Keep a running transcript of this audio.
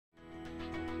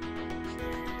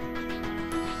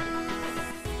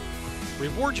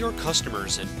Reward your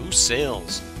customers and boost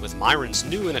sales with Myron's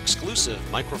new and exclusive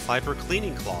microfiber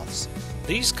cleaning cloths.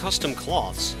 These custom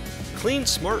cloths clean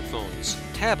smartphones,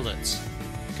 tablets,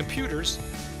 computers,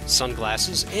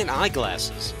 sunglasses, and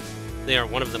eyeglasses. They are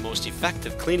one of the most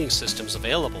effective cleaning systems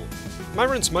available.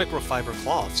 Myron's microfiber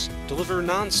cloths deliver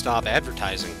non-stop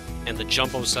advertising, and the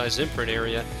jumbo-size imprint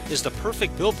area is the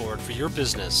perfect billboard for your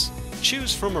business.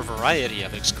 Choose from a variety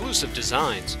of exclusive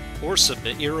designs or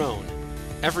submit your own.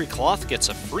 Every cloth gets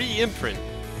a free imprint.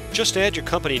 Just add your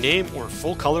company name or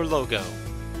full-color logo.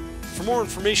 For more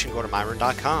information, go to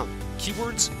Myron.com.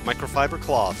 Keywords: microfiber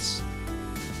cloths.